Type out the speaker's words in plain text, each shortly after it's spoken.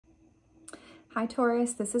Hi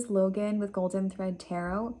Taurus, this is Logan with Golden Thread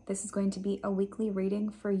Tarot. This is going to be a weekly reading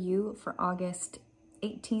for you for August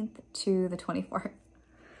 18th to the 24th.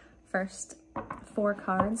 First, 4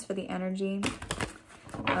 cards for the energy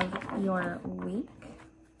of your week.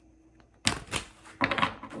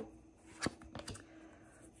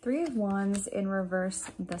 3 of Wands in reverse,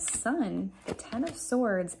 the Sun, the 10 of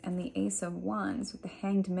Swords, and the Ace of Wands with the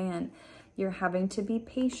Hanged Man. You're having to be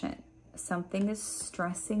patient. Something is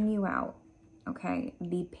stressing you out. Okay,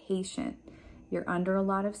 be patient. You're under a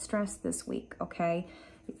lot of stress this week, okay?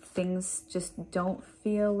 Things just don't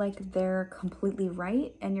feel like they're completely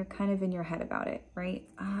right, and you're kind of in your head about it, right?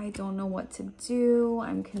 I don't know what to do.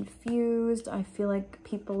 I'm confused. I feel like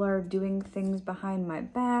people are doing things behind my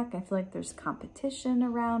back. I feel like there's competition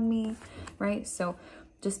around me, right? So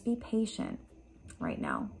just be patient right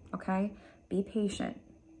now, okay? Be patient.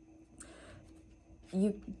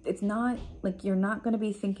 It's not like you're not going to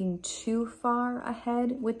be thinking too far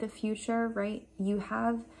ahead with the future, right? You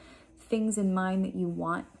have things in mind that you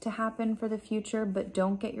want to happen for the future, but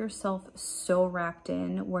don't get yourself so wrapped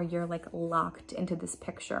in where you're like locked into this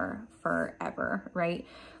picture forever, right?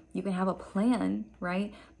 You can have a plan,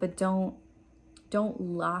 right? But don't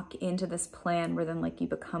lock into this plan where then like you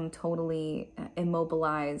become totally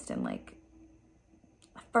immobilized and like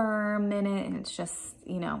firm in it, and it's just,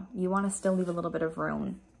 you know, you want to still leave a little bit of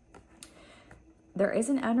room. There is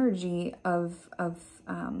an energy of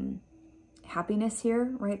happiness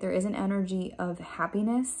here, right? There is an energy of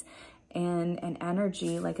happiness and an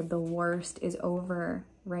energy like the worst is over,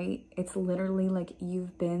 right? It's literally like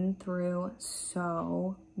you've been through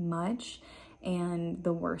so much and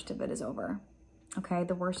the worst of it is over. Okay,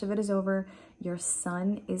 the worst of it is over. Your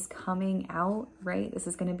sun is coming out, right? This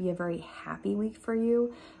is going to be a very happy week for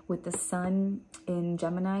you with the sun in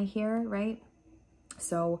Gemini here, right?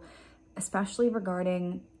 So especially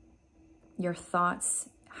regarding your thoughts,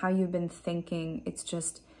 how you've been thinking, it's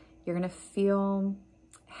just, you're going to feel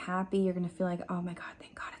happy. You're going to feel like, oh my God,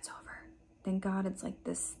 thank God it's over. Thank God it's like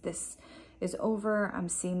this is over. I'm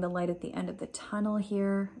seeing the light at the end of the tunnel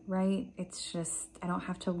here, right? It's just, I don't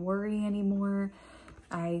have to worry anymore.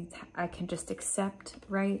 I can just accept,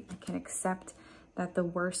 right? I can accept that the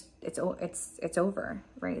worst, it's over,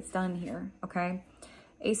 right? It's done here, okay?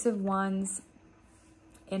 Ace of Wands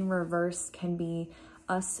in reverse can be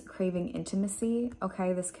us craving intimacy,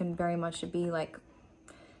 okay? This can very much be like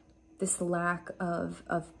this lack of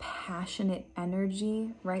passionate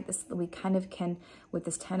energy, right? This, we kind of can, with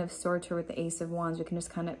this 10 of Swords or with the Ace of Wands, we can just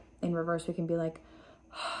kind of, in reverse, we can be like,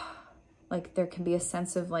 like there can be a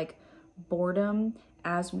sense of like boredom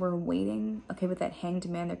as we're waiting. Okay, with that Hanged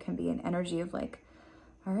Man, there can be an energy of like,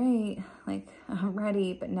 all right, like I'm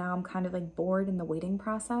ready, but now I'm kind of like bored in the waiting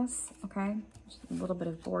process, okay? Just a little bit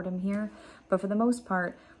of boredom here. But for the most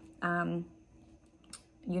part, you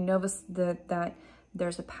notice that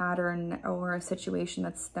there's a pattern or a situation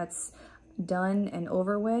that's done and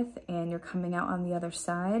over with, and you're coming out on the other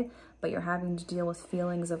side, but you're having to deal with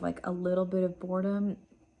feelings of like a little bit of boredom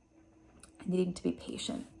and needing to be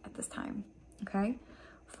patient at this time, okay?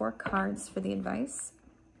 4 cards for the advice.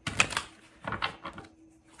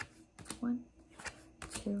 1,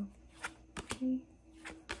 2, 3,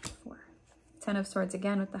 4. 10 of Swords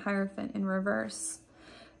again with the Hierophant in reverse.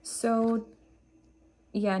 So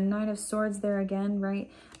yeah, 9 of Swords there again,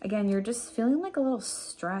 right? Again, you're just feeling like a little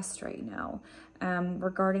stressed right now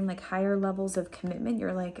regarding like higher levels of commitment.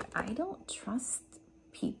 You're like, I don't trust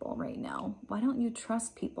people right now. Why don't you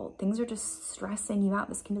trust people? Things are just stressing you out.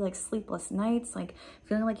 This can be like sleepless nights, like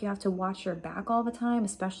feeling like you have to watch your back all the time,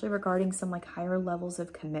 especially regarding some like higher levels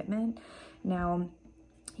of commitment. Now,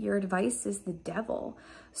 your advice is the Devil.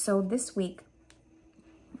 So this week,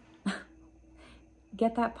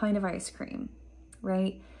 get that pint of ice cream,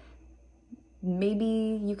 right?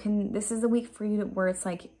 Maybe you can, this is a week for you to, where it's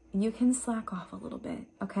like, you can slack off a little bit,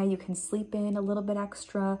 okay? You can sleep in a little bit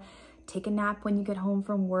extra, take a nap when you get home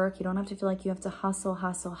from work. You don't have to feel like you have to hustle,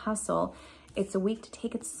 hustle, hustle. It's a week to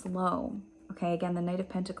take it slow, okay? Again, the Knight of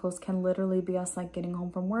Pentacles can literally be us like getting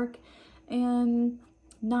home from work and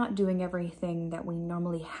not doing everything that we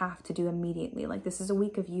normally have to do immediately. Like this is a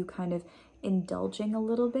week of you kind of indulging a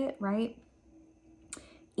little bit, right?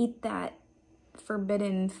 Eat that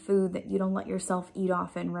forbidden food that you don't let yourself eat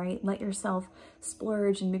often, right? Let yourself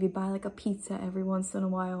splurge and maybe buy like a pizza every once in a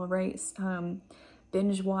while, right?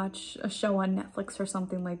 Binge watch a show on Netflix or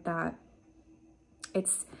something like that.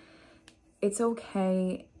 It's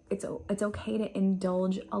okay. It's okay to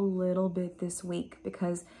indulge a little bit this week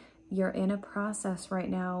because you're in a process right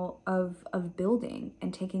now of building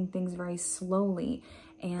and taking things very slowly,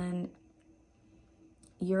 and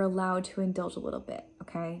you're allowed to indulge a little bit,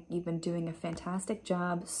 okay? You've been doing a fantastic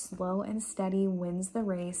job. Slow and steady wins the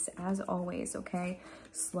race, as always, okay?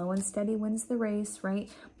 Slow and steady wins the race,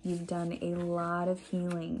 right? You've done a lot of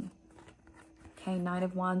healing. Okay, Knight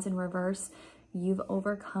of Wands in reverse. You've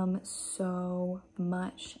overcome so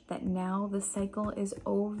much that now the cycle is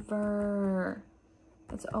over.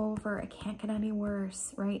 It's over. It can't get any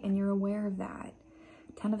worse, right? And you're aware of that.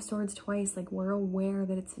 10 of Swords twice, like we're aware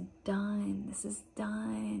that it's done. This is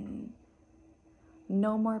done.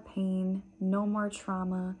 No more pain, no more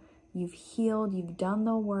trauma. You've healed, you've done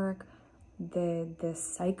the work. The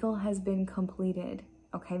cycle has been completed.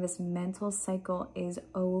 Okay, this mental cycle is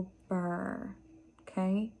over.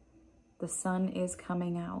 Okay, the sun is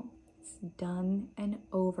coming out. It's done and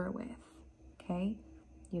over with. Okay,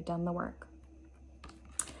 you've done the work.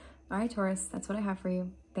 All right, Taurus, that's what I have for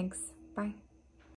you. Thanks. Bye.